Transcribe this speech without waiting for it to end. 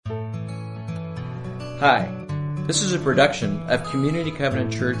Hi, this is a production of Community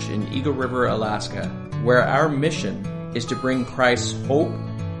Covenant Church in Eagle River, Alaska, where our mission is to bring Christ's hope,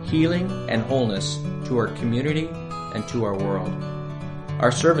 healing, and wholeness to our community and to our world.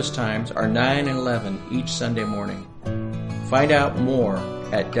 Our service times are 9 and 11 each Sunday morning. Find out more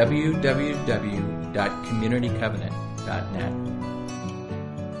at www.communitycovenant.net.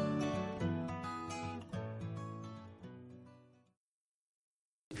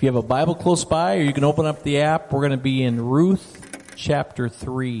 If you have a Bible close by, or you can open up the app, we're going to be in Ruth chapter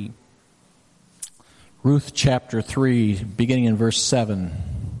 3. Ruth chapter 3, beginning in verse 7.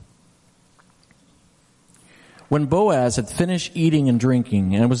 When Boaz had finished eating and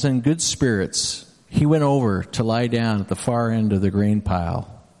drinking and was in good spirits, he went over to lie down at the far end of the grain pile.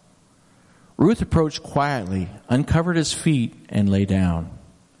 Ruth approached quietly, uncovered his feet, and lay down.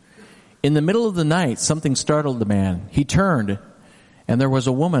 In the middle of the night, something startled the man. He turned, and there was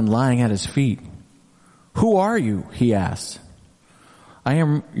a woman lying at his feet. "Who are you?" he asked. "I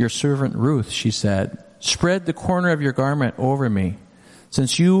am your servant Ruth," she said. "Spread the corner of your garment over me,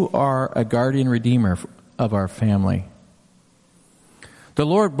 since you are a guardian redeemer of our family." "The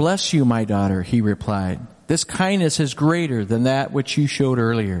Lord bless you, my daughter," he replied. "This kindness is greater than that which you showed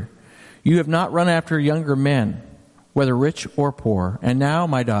earlier. You have not run after younger men, whether rich or poor. And now,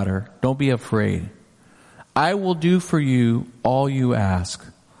 my daughter, don't be afraid. I will do for you all you ask.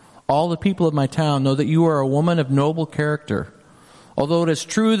 All the people of my town know that you are a woman of noble character. Although it is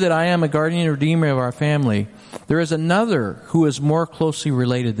true that I am a guardian and redeemer of our family, there is another who is more closely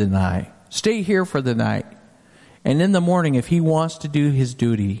related than I. Stay here for the night. And in the morning, if he wants to do his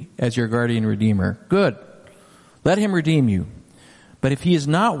duty as your guardian redeemer, good. Let him redeem you. But if he is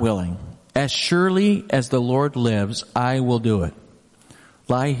not willing, as surely as the Lord lives, I will do it.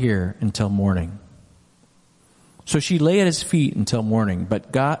 Lie here until morning." So she lay at his feet until morning,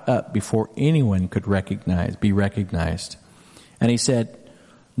 but got up before anyone could be recognized. And he said,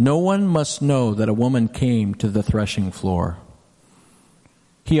 "No one must know that a woman came to the threshing floor."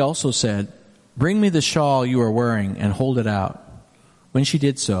 He also said, "Bring me the shawl you are wearing and hold it out." When she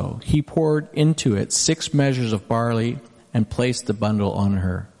did so, he poured into it 6 measures of barley and placed the bundle on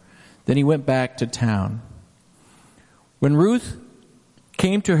her. Then he went back to town. When Ruth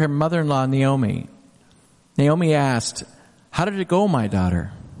came to her mother-in-law Naomi asked, "How did it go, my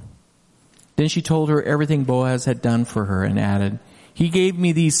daughter?" Then she told her everything Boaz had done for her and added, "He gave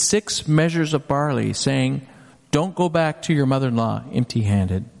me these 6 measures of barley, saying, 'Don't go back to your mother-in-law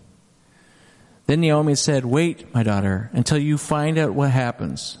empty-handed.'" Then Naomi said, "Wait, my daughter, until you find out what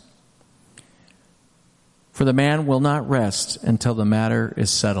happens. For the man will not rest until the matter is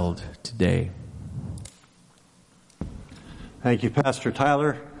settled today." Thank you, Pastor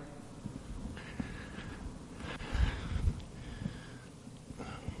Tyler.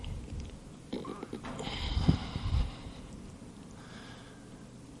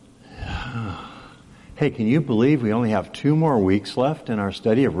 Hey, can you believe we only have 2 more weeks left in our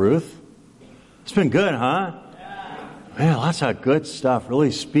study of Ruth? It's been good, huh? Man, lots of good stuff.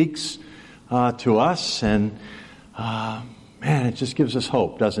 Really speaks to us, and man, it just gives us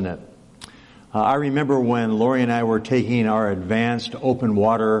hope, doesn't it? I remember when Lori and I were taking our advanced open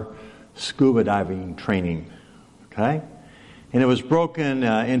water scuba diving training, okay? And it was broken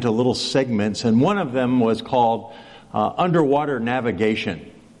into little segments, and one of them was called underwater navigation.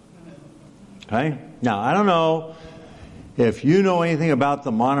 Okay? Now, I don't know if you know anything about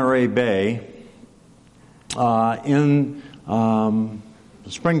the Monterey Bay in the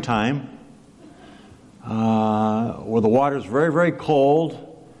springtime, where the water is very, very cold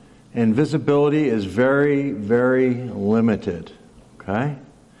and visibility is very, very limited. Okay?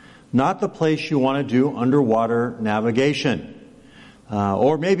 Not the place you want to do underwater navigation.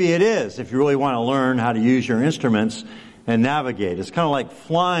 Or maybe it is if you really want to learn how to use your instruments and navigate. It's kind of like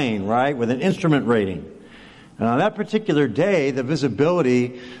flying, right, with an instrument rating. And on that particular day, the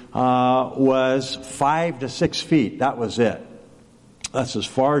visibility was 5 to 6 feet. That was it. That's as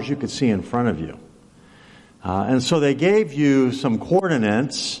far as you could see in front of you. And so they gave you some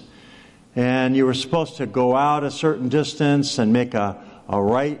coordinates, and you were supposed to go out a certain distance and make a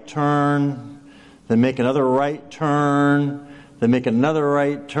right turn, then make another right turn, then make another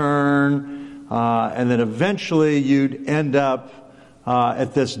right turn, and then eventually you'd end up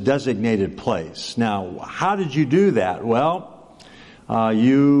at this designated place. Now, how did you do that? Well,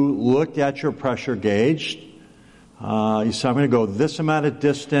 you looked at your pressure gauge. You said, I'm going to go this amount of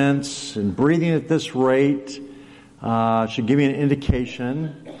distance, and breathing at this rate should give me an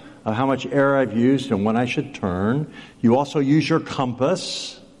indication of how much air I've used and when I should turn. You also use your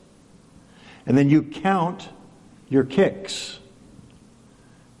compass, and then you count your kicks.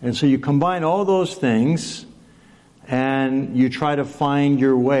 And so you combine all those things and you try to find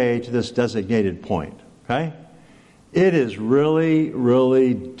your way to this designated point. Okay? It is really,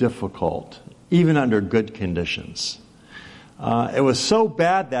 really difficult, even under good conditions. It was so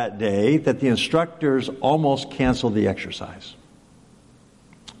bad that day that the instructors almost canceled the exercise.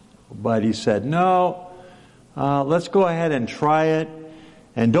 But he said, no, let's go ahead and try it.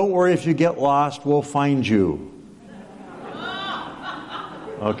 And don't worry if you get lost, we'll find you.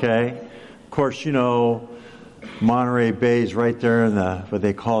 Okay? Of course, you know, Monterey Bay is right there in what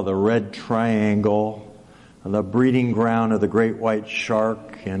they call the Red Triangle, the breeding ground of the great white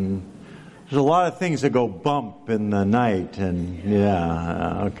shark. And there's a lot of things that go bump in the night. And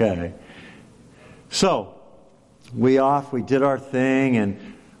yeah, okay. So, we did our thing,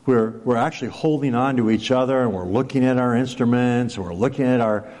 and we're actually holding on to each other, and we're looking at our instruments, and we're looking at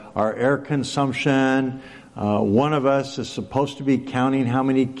our air consumption. One of us is supposed to be counting how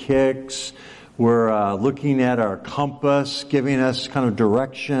many kicks. We're looking at our compass, giving us kind of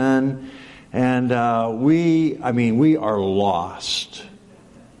direction. And we are lost.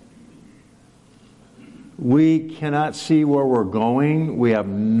 We cannot see where we're going. We have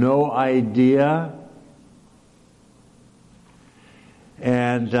no idea.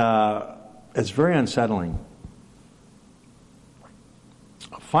 And it's very unsettling.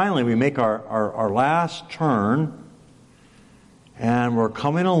 Finally, we make our last turn, and we're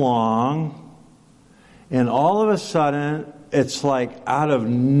coming along, and all of a sudden, it's like out of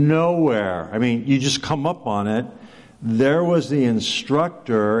nowhere. I mean, you just come up on it. There was the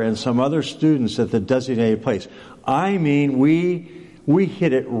instructor and some other students at the designated place. I mean, we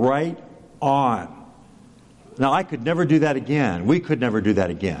hit it right on. Now, I could never do that again. We could never do that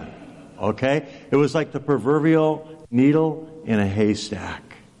again. Okay? It was like the proverbial needle in a haystack.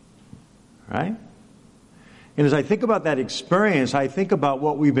 Right? And as I think about that experience, I think about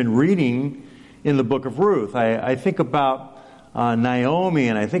what we've been reading in the book of Ruth. I think about Naomi,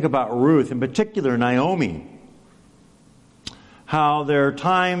 and I think about Ruth, in particular Naomi. How there are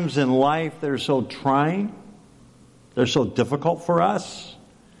times in life that are so trying, they're so difficult for us,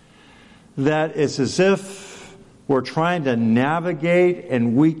 that it's as if we're trying to navigate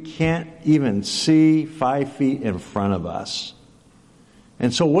and we can't even see 5 feet in front of us.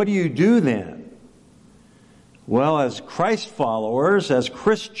 And so what do you do then? Well, as Christ followers, as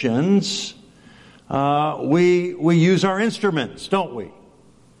Christians, we use our instruments, don't we?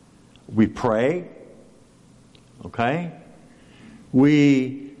 We pray, okay?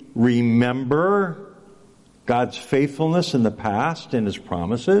 We remember God's faithfulness in the past and His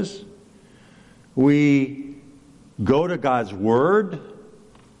promises. We go to God's Word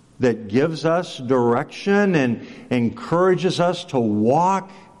that gives us direction and encourages us to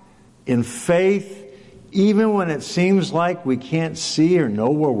walk in faith even when it seems like we can't see or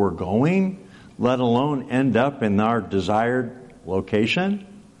know where we're going, let alone end up in our desired location.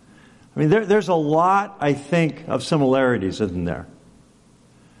 I mean, there's a lot, I think, of similarities, isn't there?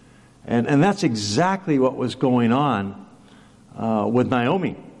 And that's exactly what was going on with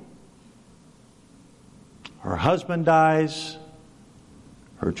Naomi. Her husband dies.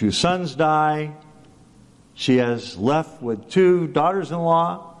 Her 2 sons die. She has left with 2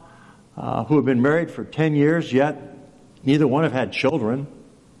 daughters-in-law who have been married for 10 years, yet neither one have had children.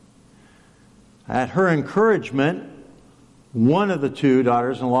 At her encouragement, one of the 2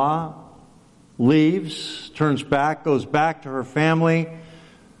 daughters-in-law leaves, turns back, goes back to her family,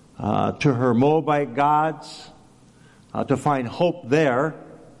 to her Moabite gods, to find hope there.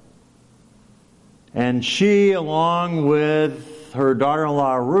 And she, along with her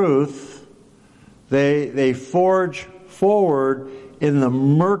daughter-in-law Ruth, they forge forward in the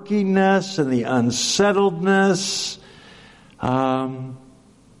murkiness and the unsettledness of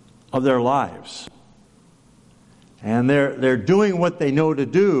their lives. And they're doing what they know to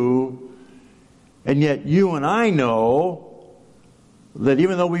do, and yet you and I know that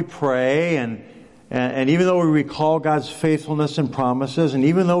even though we pray and even though we recall God's faithfulness and promises, and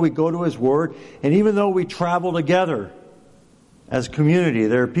even though we go to His Word, and even though we travel together as community,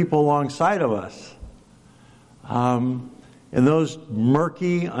 there are people alongside of us. In those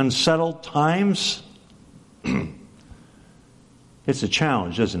murky, unsettled times, it's a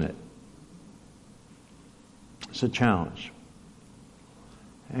challenge, isn't it? It's a challenge.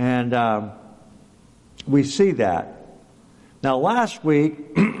 And we see that. Now, last week,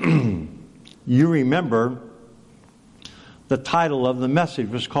 you remember the title of the message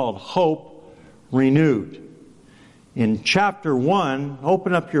was called Hope Renewed. In chapter 1,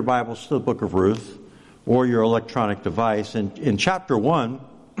 open up your Bibles to the book of Ruth or your electronic device. And in chapter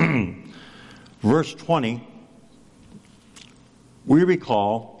 1, verse 20, we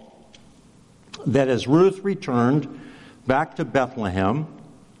recall that as Ruth returned back to Bethlehem,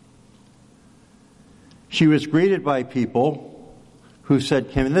 she was greeted by people who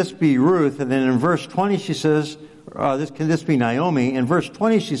said, "Can this be Ruth?" And then in verse 20 she says, "Can this be Naomi?" In verse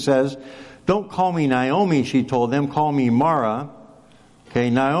 20 she says, "Don't call me Naomi," she told them, "call me Mara." Okay,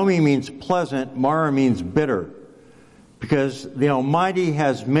 Naomi means pleasant, Mara means bitter. Because the Almighty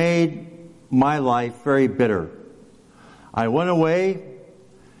has made my life very bitter. I went away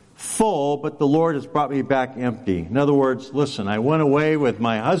full, but the Lord has brought me back empty. In other words, listen, I went away with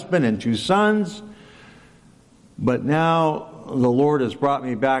my husband and 2 sons, but now the Lord has brought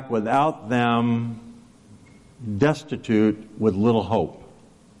me back without them, destitute, with little hope.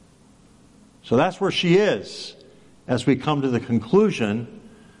 So that's where she is as we come to the conclusion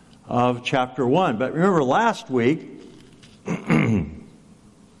of chapter 1. But remember last week,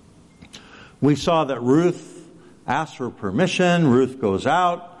 we saw that Ruth asks for permission. Ruth goes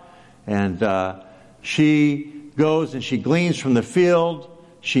out and she goes and she gleans from the field.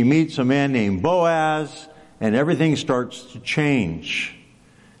 She meets a man named Boaz and everything starts to change.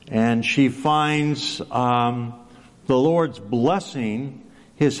 And she finds the Lord's blessing,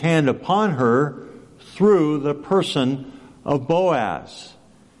 His hand upon her through the person of Boaz.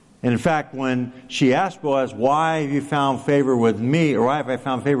 And in fact, when she asked Boaz, "Why have you found favor with me, or why have I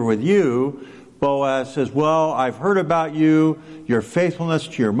found favor with you?" Boaz says, "Well, I've heard about you, your faithfulness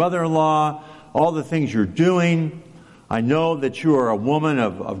to your mother-in-law, all the things you're doing. I know that you are a woman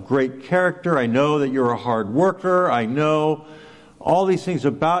of great character. I know that you're a hard worker. I know all these things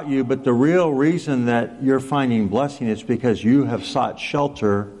about you, but the real reason that you're finding blessing is because you have sought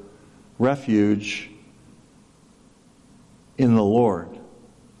shelter, refuge in the Lord,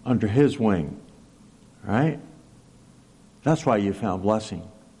 under His wing." Right? That's why you found blessing.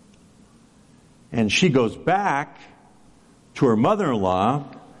 And she goes back to her mother-in-law,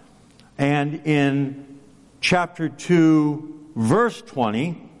 and in chapter 2, verse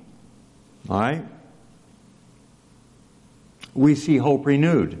 20, all right, we see hope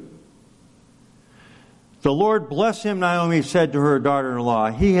renewed. "The Lord bless him," Naomi said to her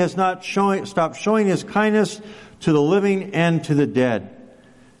daughter-in-law. "He has not stopped showing His kindness to the living and to the dead."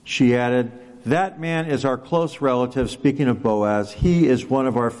 She added, "That man is our close relative," speaking of Boaz. "He is one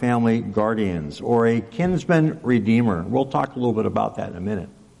of our family guardians," or a kinsman redeemer. We'll talk a little bit about that in a minute.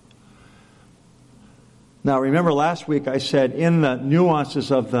 Now remember last week I said in the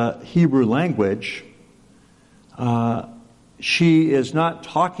nuances of the Hebrew language, she is not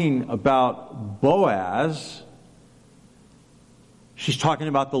talking about Boaz. She's talking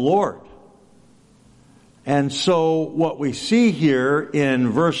about the Lord. And so what we see here in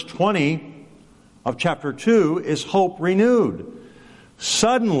verse 20 of chapter 2 is hope renewed.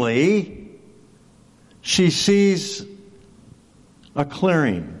 Suddenly, she sees a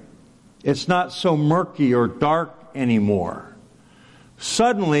clearing. It's not so murky or dark anymore.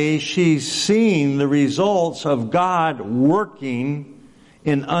 Suddenly, she's seeing the results of God working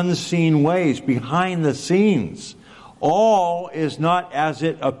in unseen ways, behind the scenes. All is not as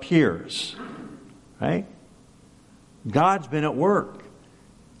it appears. Right? God's been at work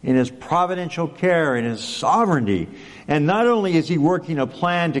in His providential care, in His sovereignty. And not only is He working a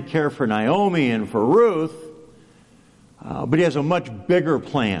plan to care for Naomi and for Ruth, but He has a much bigger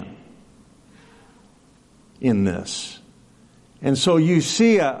plan in this. And so you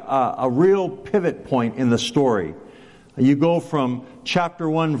see a real pivot point in the story. You go from chapter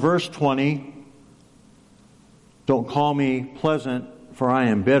 1, verse 20, "Don't call me pleasant, for I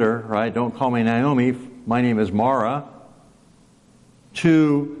am bitter," right? "Don't call me Naomi, my name is Mara,"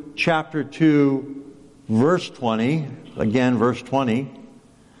 to chapter 2, verse 20, again, verse 20,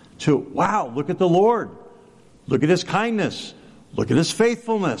 to, wow, look at the Lord. Look at His kindness. Look at His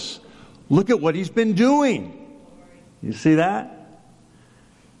faithfulness. Look at what He's been doing. You see that?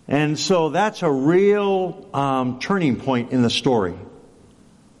 And so that's a real turning point in the story.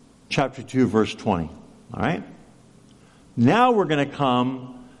 Chapter 2, verse 20. All right? Now we're going to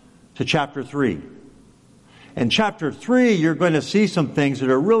come to chapter 3. In chapter 3, you're going to see some things that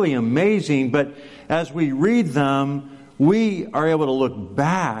are really amazing, but as we read them, we are able to look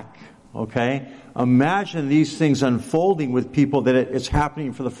back, okay? Imagine these things unfolding with people that it's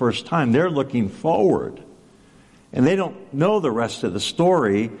happening for the first time. They're looking forward. And they don't know the rest of the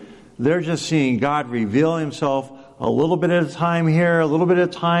story. They're just seeing God reveal Himself a little bit at a time here, a little bit at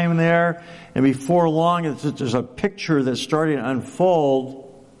a time there. And before long, there's a picture that's starting to unfold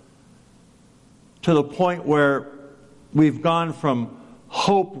to the point where we've gone from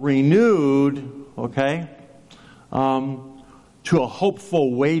hope renewed, okay, to a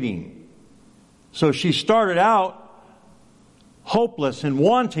hopeful waiting. So she started out hopeless and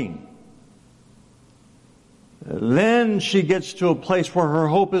wanting. Then she gets to a place where her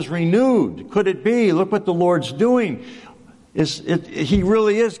hope is renewed. Could it be? Look what the Lord's doing. He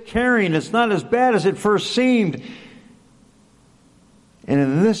really is caring. It's not as bad as it first seemed. And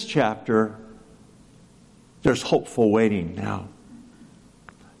in this chapter, there's hopeful waiting now.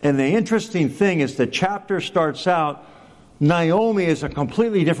 And the interesting thing is the chapter starts out, Naomi is a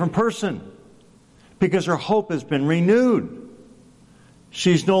completely different person because her hope has been renewed.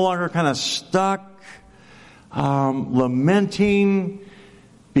 She's no longer kind of stuck, lamenting,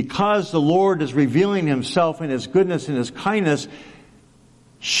 because the Lord is revealing Himself in His goodness and His kindness.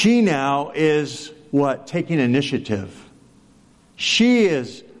 She now is taking initiative. She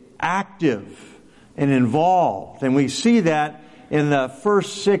is active and involved. And we see that in the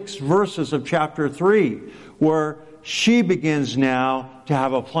first 6 verses of chapter 3, where she begins now to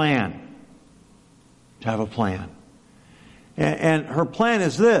have a plan. And her plan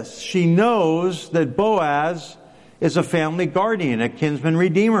is this. She knows that Boaz is a family guardian, a kinsman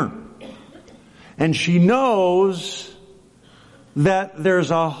redeemer. And she knows that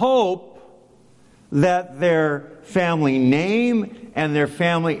there's a hope that their family name and their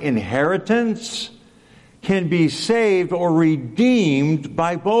family inheritance can be saved or redeemed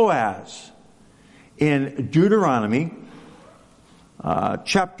by Boaz. In Deuteronomy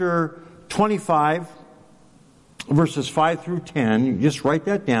chapter 25, verses 5 through 10, you just write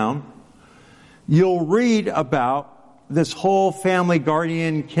that down, you'll read about this whole family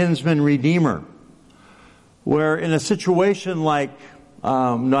guardian, kinsman redeemer, where in a situation like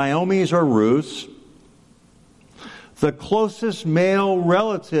Naomi's or Ruth's, the closest male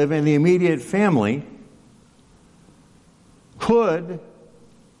relative in the immediate family could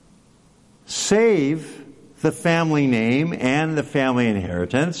save the family name and the family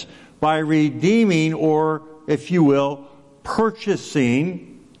inheritance by redeeming, or, if you will,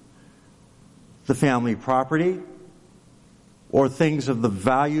 purchasing the family property or things of the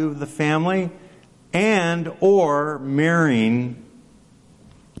value of the family, and or marrying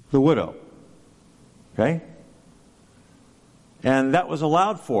the widow. Okay? And that was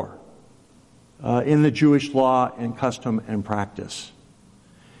allowed for in the Jewish law and custom and practice.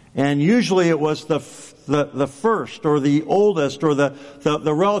 And usually it was the first or the oldest or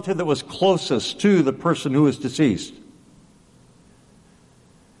the relative that was closest to the person who was deceased.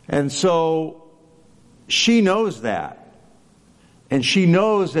 And so she knows that. And she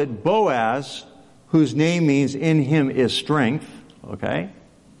knows that Boaz, whose name means in him is strength, okay,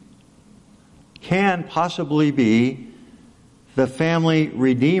 can possibly be the family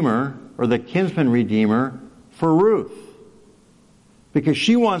redeemer or the kinsman redeemer for Ruth. Because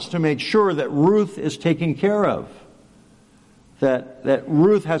she wants to make sure that Ruth is taken care of. That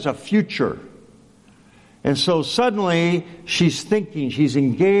Ruth has a future. And so suddenly she's thinking, she's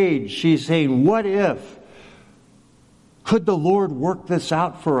engaged, she's saying, what if? Could the Lord work this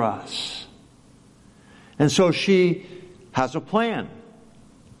out for us? And so she has a plan.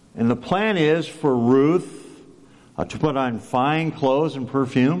 And the plan is for Ruth to put on fine clothes and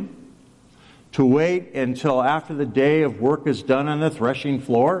perfume, to wait until after the day of work is done on the threshing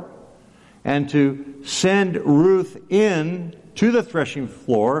floor, and to send Ruth in to the threshing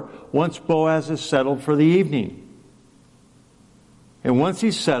floor once Boaz is settled for the evening. And once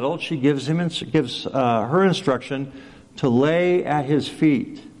he's settled, she gives her instruction to lay at his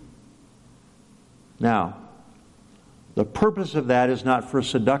feet. Now, the purpose of that is not for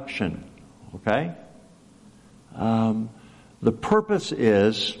seduction, okay? The purpose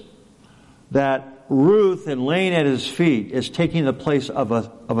is that Ruth, in laying at his feet, is taking the place of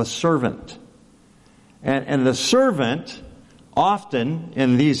a servant. And the servant, often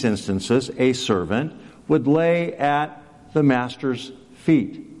in these instances, a servant, would lay at the master's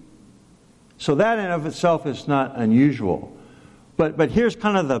feet. So that in of itself is not unusual. But here's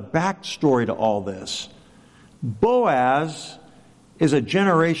kind of the backstory to all this. Boaz is a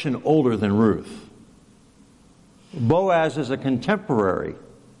generation older than Ruth. Boaz is a contemporary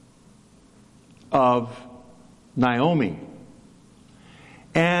of Naomi.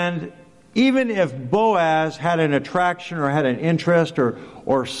 And even if Boaz had an attraction or had an interest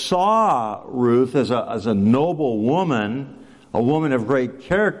or saw Ruth as a noble woman, a woman of great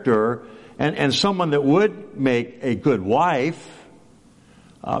character, and someone that would make a good wife,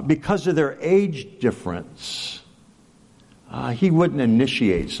 because of their age difference, he wouldn't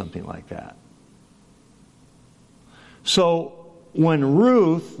initiate something like that. So when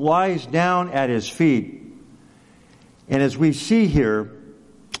Ruth lies down at his feet, and as we see here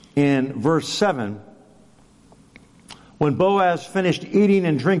in verse 7, When Boaz finished eating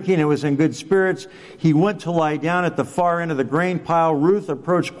and drinking and was in good spirits, he went to lie down at the far end of the grain pile. Ruth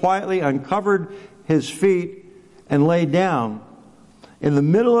approached quietly, uncovered his feet, and lay down. In the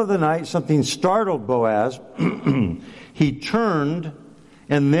middle of the night, something startled Boaz. He turned,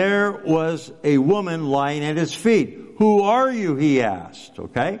 and there was a woman lying at his feet. "Who are you?" he asked.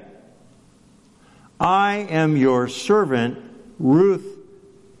 Okay? "I am your servant, Ruth,"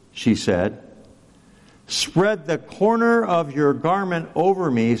 she said. "Spread the corner of your garment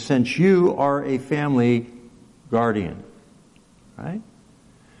over me, since you are a family guardian." Right?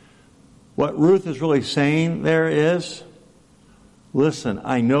 What Ruth is really saying there is, listen,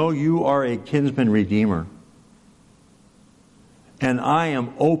 I know you are a kinsman redeemer, and I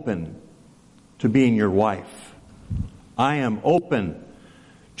am open to being your wife. I am open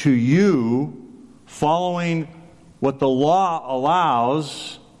to you following what the law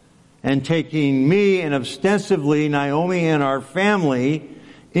allows and taking me and ostensibly Naomi and our family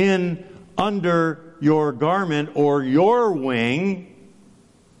in under your garment or your wing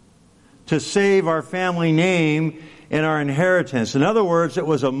to save our family name and our inheritance. In other words, it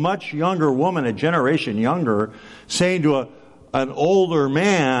was a much younger woman, a generation younger, saying to an older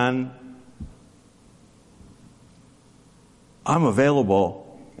man, "I'm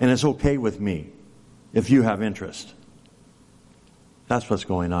available and it's okay with me if you have interest." That's what's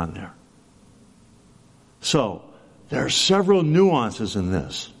going on there. So, there are several nuances in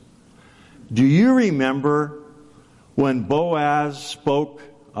this. Do you remember when Boaz spoke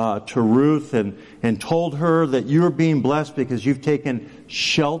to Ruth and told her that you are being blessed because you've taken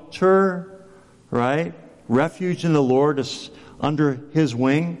shelter, right? Refuge in the Lord under His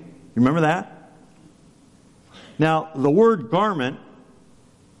wing? You remember that? Now, the word garment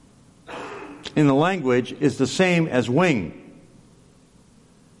in the language is the same as wing.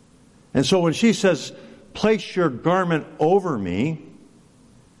 And so when she says, "Place your garment over me,"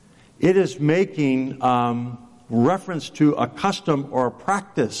 it is making reference to a custom or a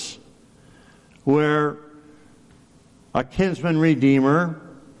practice where a kinsman redeemer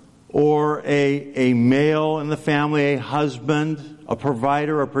or a male in the family, a husband, a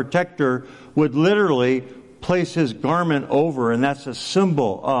provider, a protector, would literally place his garment over, and that's a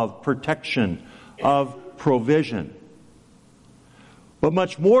symbol of protection, of provision. But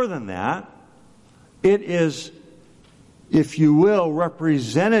much more than that, it is, if you will,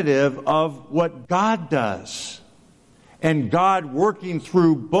 representative of what God does. And God working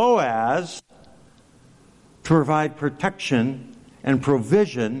through Boaz to provide protection and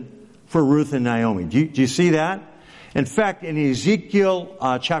provision for Ruth and Naomi. Do you see that? In fact, in Ezekiel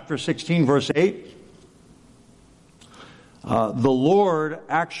chapter 16, verse 8, the Lord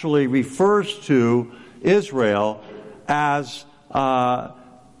actually refers to Israel as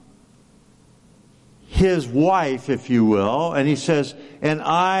His wife, if you will, and He says, "And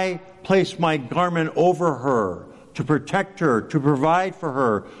I place my garment over her to protect her, to provide for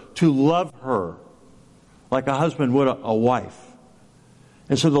her, to love her, like a husband would a wife."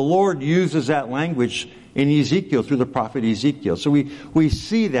 And so the Lord uses that language in Ezekiel through the prophet Ezekiel. So we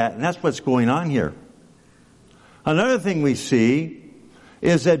see that, and that's what's going on here. Another thing we see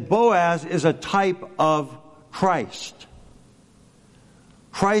is that Boaz is a type of Christ.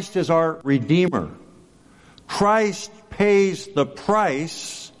 Christ is our Redeemer. Christ pays the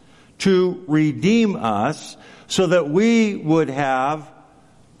price to redeem us so that we would have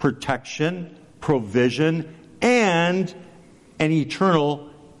protection, provision, and an eternal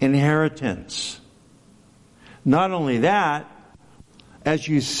inheritance. Not only that, as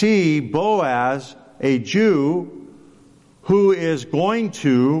you see Boaz, a Jew, who is going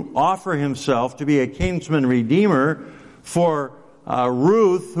to offer himself to be a kinsman redeemer for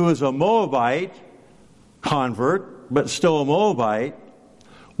Ruth, who is a Moabite convert, but still a Moabite,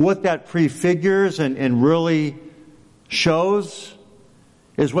 what that prefigures and really shows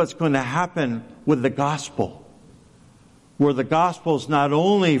is what's going to happen with the gospel. Where the gospel is not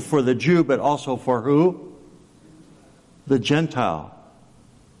only for the Jew, but also for who? The Gentile.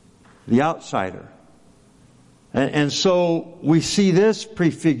 The outsider. And so we see this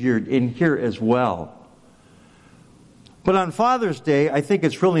prefigured in here as well. But on Father's Day, I think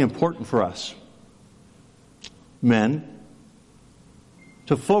it's really important for us, men,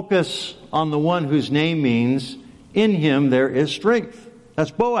 to focus on the one whose name means, "In him there is strength."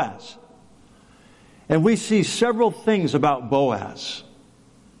 That's Boaz. And we see several things about Boaz.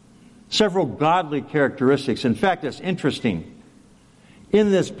 Several godly characteristics. In fact, it's interesting.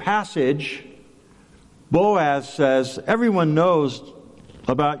 In this passage, Boaz says, "Everyone knows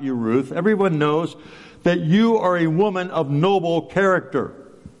about you, Ruth. Everyone knows that you are a woman of noble character."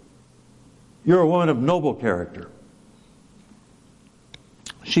 You're a woman of noble character.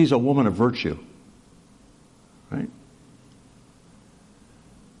 she's a woman of virtue. Right?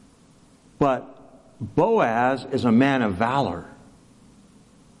 But Boaz is a man of valor.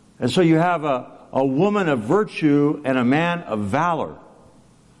 And so you have a woman of virtue and a man of valor.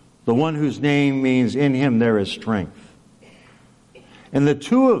 The one whose name means in him there is strength. And the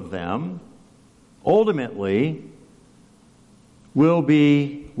two of them ultimately will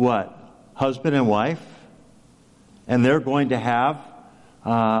be what? Husband and wife. And they're going to have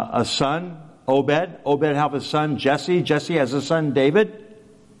a son, Obed. Obed have a son, Jesse. Jesse has a son, David.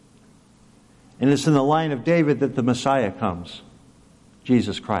 And it's in the line of David that the Messiah comes,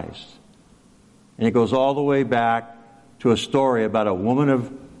 Jesus Christ. And it goes all the way back to a story about a woman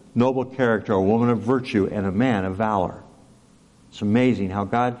of noble character, a woman of virtue, and a man of valor. It's amazing how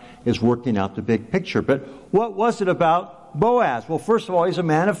God is working out the big picture. But what was it about Boaz? Well, first of all, he's a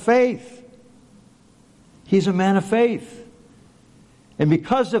man of faith. He's a man of faith. And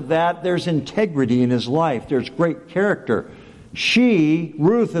because of that, there's integrity in his life. There's great character.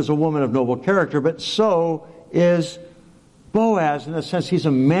 Ruth, is a woman of noble character, but so is Boaz. In a sense, he's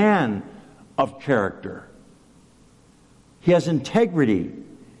a man of character. He has integrity.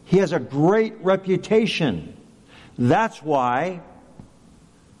 He has a great reputation. That's why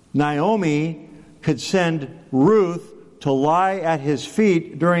Naomi could send Ruth to lie at his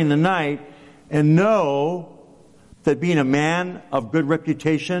feet during the night and know that being a man of good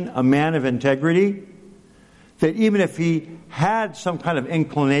reputation, a man of integrity, that even if he had some kind of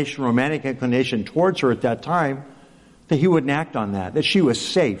inclination, romantic inclination towards her at that time, that he wouldn't act on that she was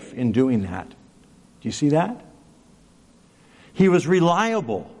safe in doing that. Do you see that? He was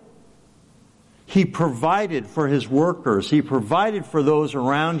reliable. He provided for his workers. He provided for those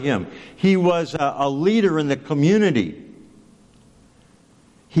around him. He was a leader in the community.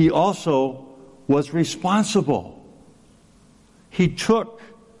 He also was responsible. He took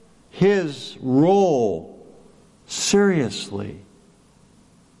his role seriously.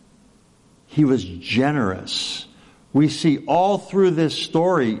 He was generous. We see all through this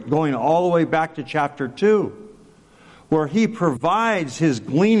story, going all the way back to chapter 2, where he provides his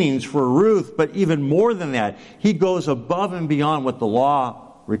gleanings for Ruth, but even more than that, he goes above and beyond what the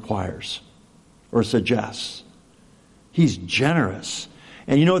law requires or suggests. He's generous.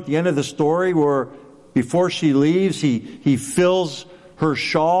 And you know, at the end of the story, where before she leaves, he fills her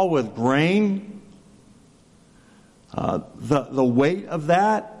shawl with grain. The weight of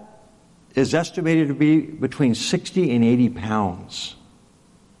that is estimated to be between 60 and 80 pounds.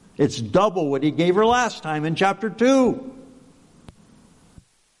 It's double what he gave her last time in chapter 2.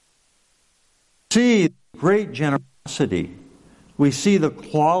 See great generosity. We see the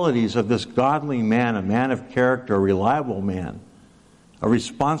qualities of this godly man, a man of character, a reliable man, a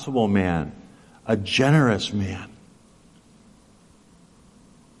responsible man, a generous man.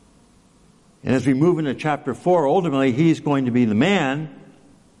 And as we move into chapter 4, ultimately he's going to be the man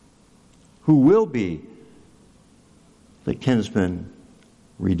who will be the kinsman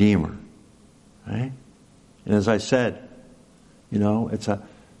redeemer. Right? And as I said, it's a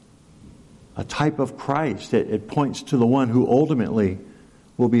type of Christ. It points to the one who ultimately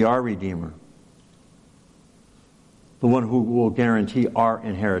will be our redeemer. The one who will guarantee our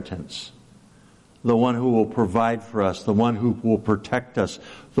inheritance. The one who will provide for us. The one who will protect us.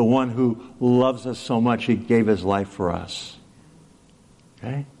 The one who loves us so much he gave his life for us.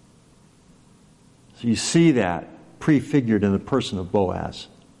 Okay? So you see that prefigured in the person of Boaz.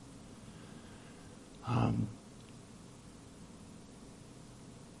 I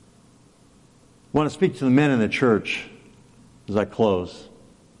want to speak to the men in the church as I close.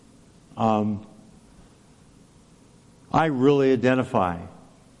 I really identify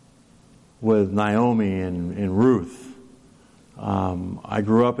with Naomi and Ruth. I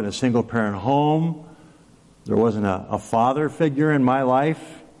grew up in a single-parent home. There wasn't a father figure in my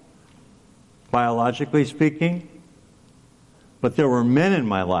life, biologically speaking. But there were men in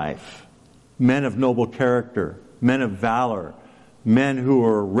my life, men of noble character, men of valor, men who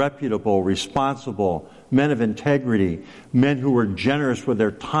were reputable, responsible, men of integrity, men who were generous with their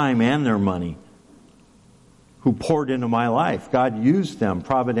time and their money, who poured into my life. God used them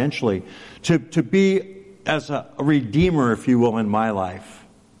providentially to be as a redeemer, if you will, in my life.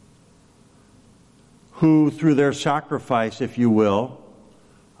 Who, through their sacrifice, if you will,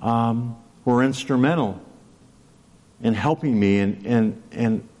 were instrumental in helping me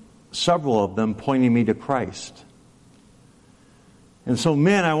and several of them pointing me to Christ. And so,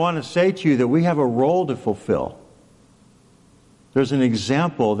 men, I want to say to you that we have a role to fulfill. There's an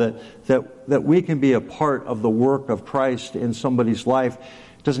example that we can be a part of the work of Christ in somebody's life.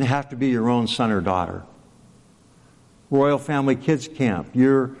 It doesn't have to be your own son or daughter. Royal Family Kids Camp.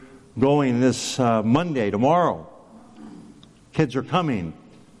 You're going this Monday, tomorrow. Kids are coming,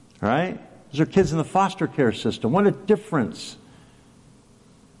 right? These are kids in the foster care system. What a difference.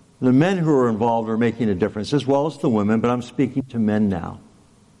 The men who are involved are making a difference, as well as the women, but I'm speaking to men now.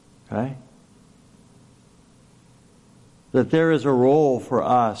 Okay? That there is a role for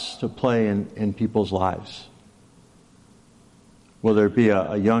us to play in people's lives. Whether it be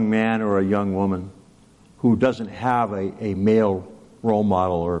a young man or a young woman who doesn't have a male role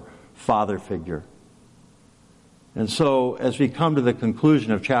model or father figure. And so, as we come to the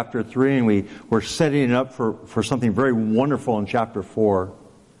conclusion of chapter 3, and we're setting it up for something very wonderful in chapter 4,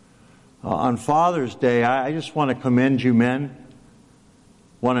 on Father's Day, I just want to commend you men.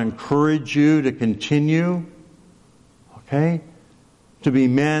 Want to encourage you to continue, okay? To be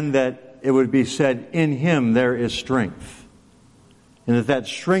men that it would be said, in Him there is strength. And that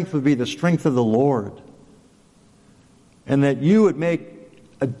strength would be the strength of the Lord. And that you would make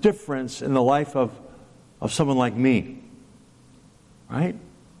a difference in the life of someone like me. Right?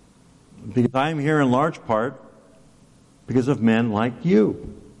 Because I'm here in large part because of men like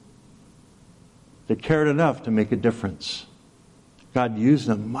you that cared enough to make a difference. God used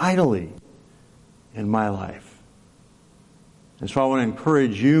them mightily in my life. And so I want to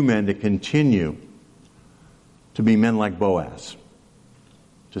encourage you men to continue to be men like Boaz.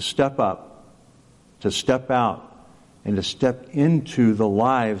 To step up, to step out, and to step into the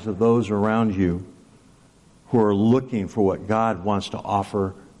lives of those around you who are looking for what God wants to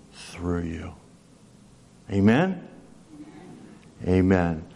offer through you. Amen? Amen.